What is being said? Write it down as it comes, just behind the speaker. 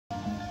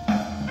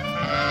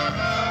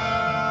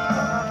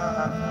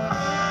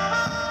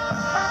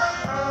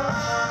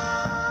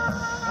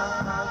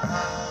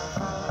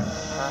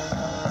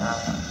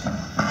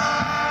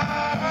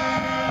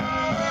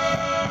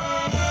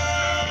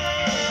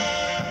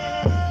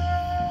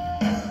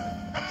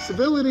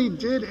civility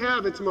did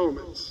have its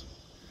moments.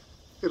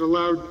 It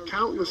allowed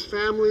countless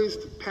families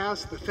to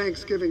pass the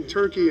Thanksgiving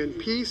turkey in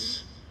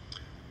peace.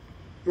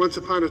 Once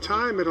upon a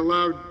time, it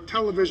allowed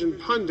television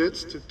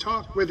pundits to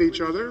talk with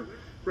each other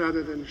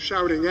rather than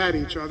shouting at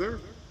each other.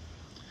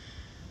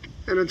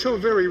 And until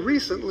very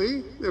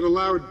recently, it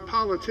allowed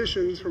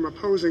politicians from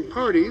opposing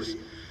parties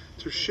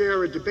to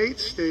share a debate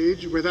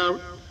stage without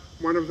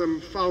one of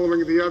them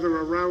following the other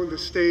around the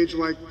stage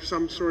like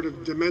some sort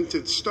of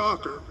demented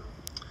stalker.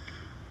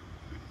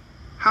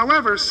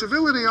 However,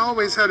 civility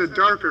always had a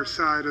darker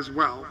side as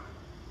well.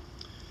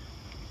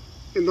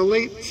 In the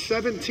late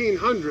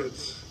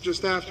 1700s,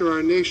 just after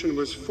our nation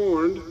was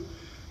formed,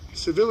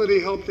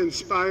 civility helped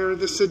inspire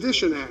the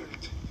Sedition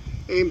Act,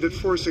 aimed at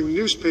forcing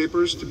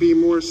newspapers to be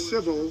more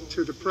civil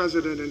to the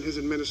president and his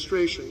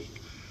administration.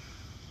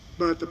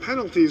 But the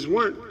penalties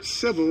weren't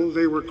civil,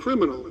 they were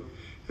criminal,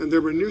 and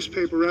there were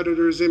newspaper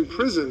editors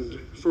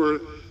imprisoned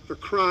for the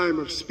crime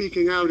of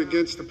speaking out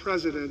against the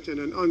president in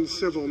an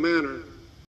uncivil manner.